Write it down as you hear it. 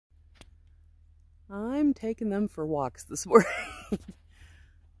I'm taking them for walks this morning.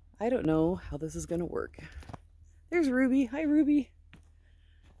 I don't know how this is going to work. There's Ruby. Hi, Ruby.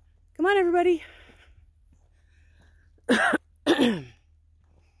 Come on, everybody.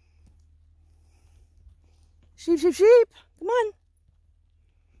 Sheep, sheep, sheep. Come on.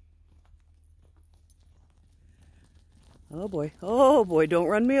 Oh, boy. Oh, boy. Don't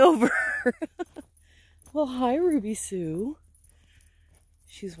run me over. Well, hi, Ruby Sue.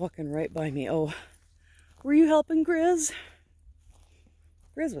 She's walking right by me. Oh, were you helping, Grizz?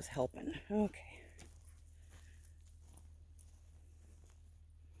 Grizz was helping. Okay.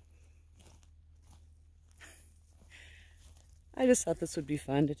 I just thought this would be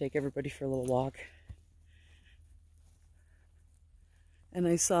fun to take everybody for a little walk. And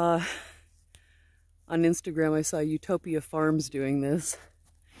I saw on Instagram, I saw Utopia Farms doing this.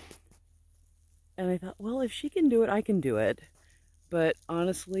 And I thought, well, if she can do it, I can do it. But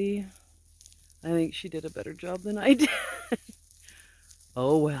honestly, I think she did a better job than I did.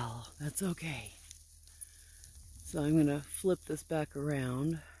 Oh well, that's okay. So I'm gonna flip this back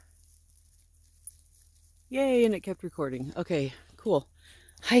around. Yay, and it kept recording. Okay, cool.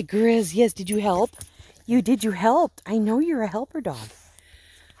 Hi, Grizz. Yes, did you help? You did, you helped. I know you're a helper dog.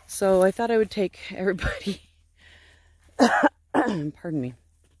 So I thought I would take everybody, pardon me.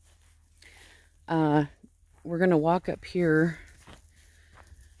 We're gonna walk up here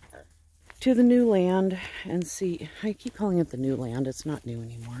to the new land and see. I keep calling it the new land. It's not new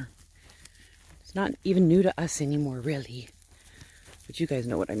anymore. It's not even new to us anymore, really. But you guys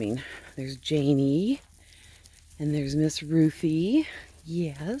know what I mean. There's Janie. And there's Miss Ruthie.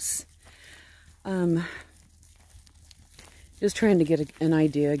 Yes. Just trying to get an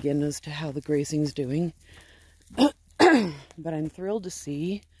idea again as to how the grazing's doing. But I'm thrilled to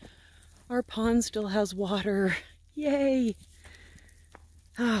see our pond still has water. Yay!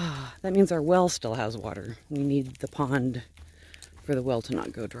 Ah, that means our well still has water. We need the pond for the well to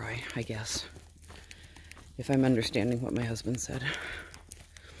not go dry, I guess. If I'm understanding what my husband said.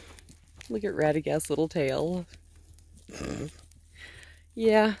 Look at Radagast's little tail.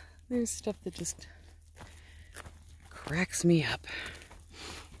 Yeah, there's stuff that just cracks me up.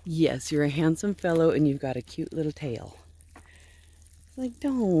 Yes, you're a handsome fellow and you've got a cute little tail. It's like,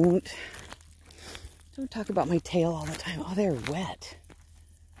 don't talk about my tail all the time. Oh, they're wet.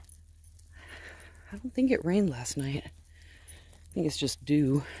 I don't think it rained last night. I think it's just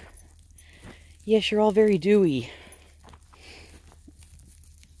dew. Yes, you're all very dewy.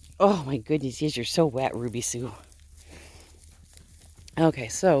 Oh my goodness, yes, you're so wet, Ruby Sue. Okay,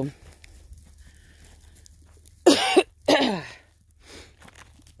 so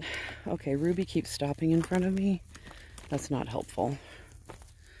okay, Ruby keeps stopping in front of me. That's not helpful.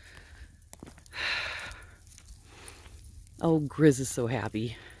 Oh, Grizz is so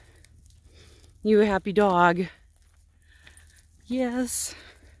happy. You a happy dog? Yes.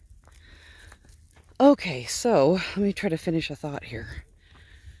 Okay, so let me try to finish a thought here.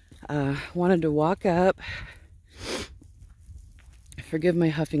 Wanted to walk up. Forgive my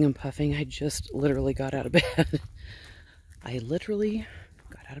huffing and puffing. I just literally got out of bed. I literally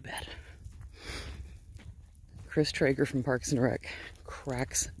got out of bed. Chris Traeger from Parks and Rec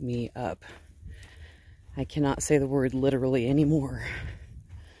cracks me up. I cannot say the word literally anymore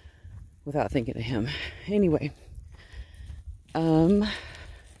without thinking of him. Anyway, coming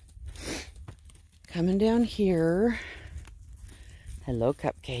down here. Hello,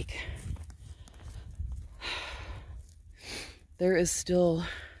 Cupcake. There's still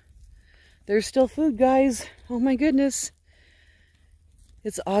food, guys. Oh my goodness.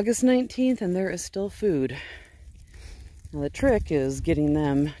 It's August 19th and there is still food. Now the trick is getting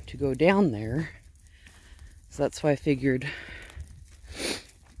them to go down there. So that's why I figured,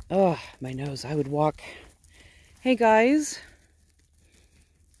 oh, my nose, I would walk. Hey guys.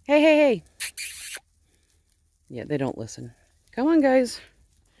 Hey, hey, hey. Yeah, they don't listen. Come on, guys.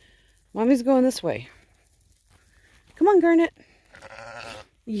 Mommy's going this way. Come on, Garnet.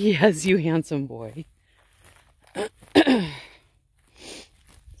 Yes, you handsome boy.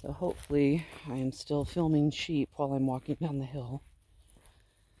 So hopefully I am still filming sheep while I'm walking down the hill.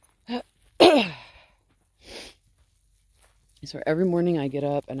 So every morning I get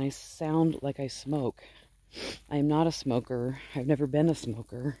up and I sound like I smoke. I am not a smoker. I've never been a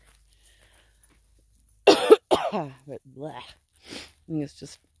smoker. But blah. I think it's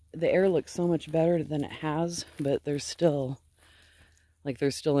just, the air looks so much better than it has, but there's still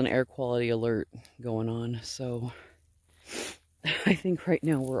an air quality alert going on. So I think right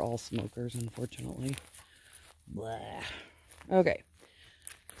now we're all smokers, unfortunately. Blah. Okay.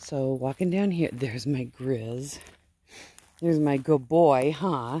 So walking down here, there's my Grizz. There's my good boy,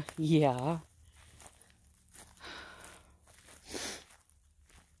 huh? Yeah.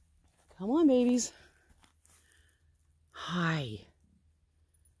 Come on, babies. Hi.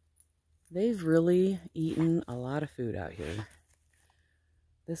 They've really eaten a lot of food out here.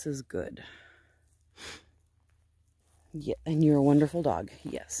 This is good. Yeah, and you're a wonderful dog.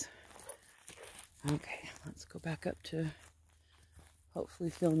 Yes. Okay, let's go back up to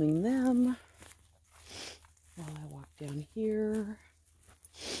hopefully filming them while I walk down here.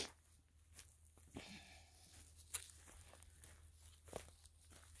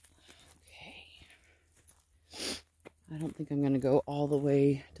 I don't think I'm going to go all the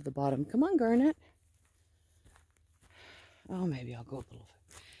way to the bottom. Come on, Garnet. Oh, maybe I'll go a little.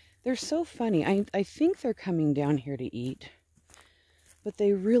 They're so funny. I think they're coming down here to eat, but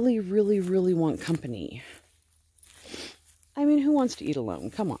they really, really, really want company. I mean, who wants to eat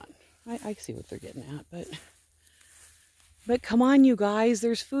alone? Come on. I see what they're getting at, but come on, you guys.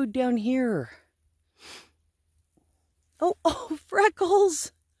 There's food down here. Oh,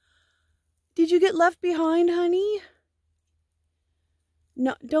 Freckles. Did you get left behind, honey?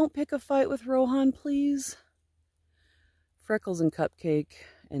 No, don't pick a fight with Rohan, please. Freckles and Cupcake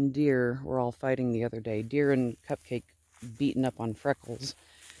and Deer were all fighting the other day. Deer and Cupcake beating up on Freckles.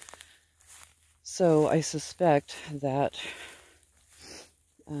 So I suspect that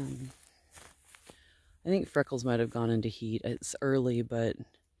I think Freckles might have gone into heat. It's early, but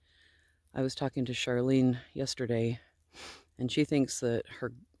I was talking to Charlene yesterday, and she thinks that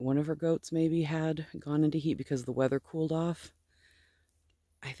one of her goats maybe had gone into heat because the weather cooled off.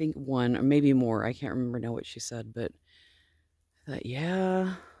 I think one, or maybe more. I can't remember now what she said, but I thought,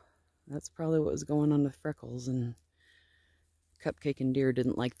 yeah, that's probably what was going on with Freckles. And Cupcake and Deer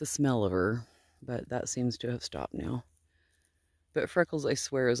didn't like the smell of her, but that seems to have stopped now. But Freckles, I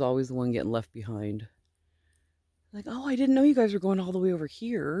swear, is always the one getting left behind. Like, oh, I didn't know you guys were going all the way over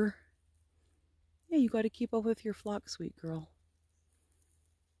here. Yeah, you got to keep up with your flock, sweet girl.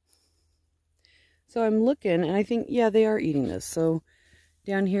 So I'm looking, and I think, yeah, they are eating this. So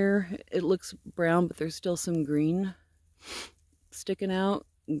down here, it looks brown, but there's still some green sticking out,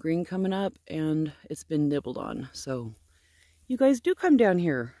 and green coming up, and it's been nibbled on. So you guys do come down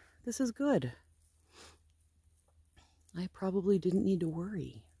here. This is good. I probably didn't need to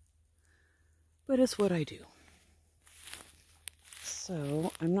worry, but it's what I do.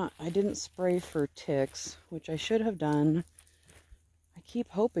 So I didn't spray for ticks, which I should have done. I keep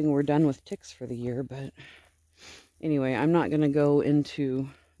hoping we're done with ticks for the year, but anyway, I'm not going to go into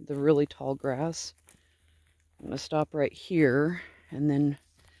the really tall grass. I'm going to stop right here and then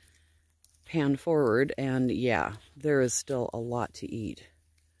pan forward, and yeah, there is still a lot to eat.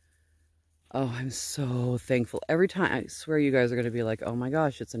 Oh, I'm so thankful. Every time, I swear you guys are going to be like, oh my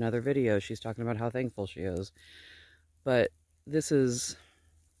gosh, it's another video. She's talking about how thankful she is. But this is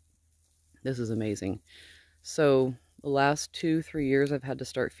amazing. So the last 2-3 years, I've had to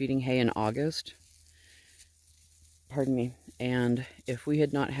start feeding hay in August. Pardon me. And if we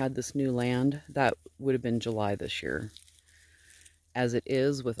had not had this new land, that would have been July this year. As it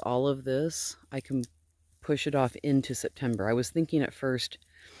is with all of this, I can push it off into September. I was thinking at first,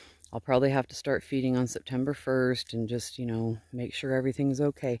 I'll probably have to start feeding on September 1st and just, you know, make sure everything's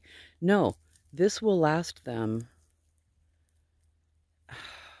okay. No, this will last them.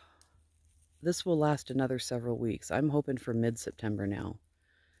 This will last another several weeks. I'm hoping for mid-September now.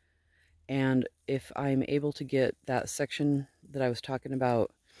 And if I'm able to get that section that I was talking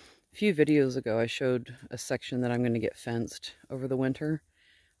about a few videos ago, I showed a section that I'm going to get fenced over the winter.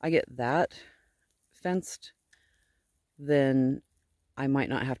 I get that fenced, then I might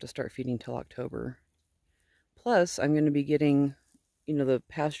not have to start feeding till October. Plus, I'm going to be getting, you know, the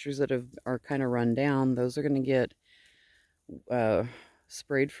pastures that are kind of run down, those are going to get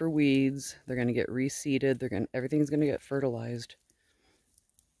sprayed for weeds. They're going to get reseeded. Everything's going to get fertilized.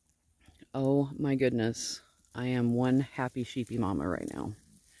 Oh my goodness. I am one happy sheepy mama right now.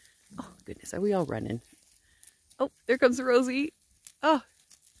 Oh goodness, are we all running? Oh, there comes Rosie. Oh.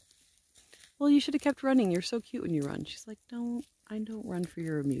 Well, you should have kept running. You're so cute when you run. She's like, I don't run for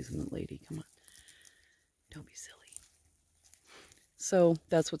your amusement, lady. Come on. Don't be silly. So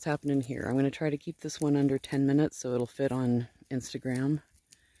that's what's happening here. I'm going to try to keep this one under 10 minutes so it'll fit on Instagram.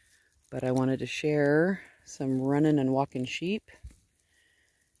 But I wanted to share some running and walking sheep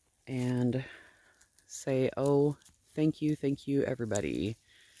and say, oh, thank you, everybody.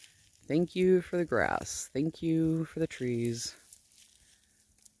 Thank you for the grass. Thank you for the trees.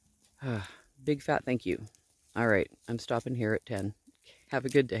 Big fat thank you. All right, I'm stopping here at 10. Have a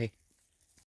good day.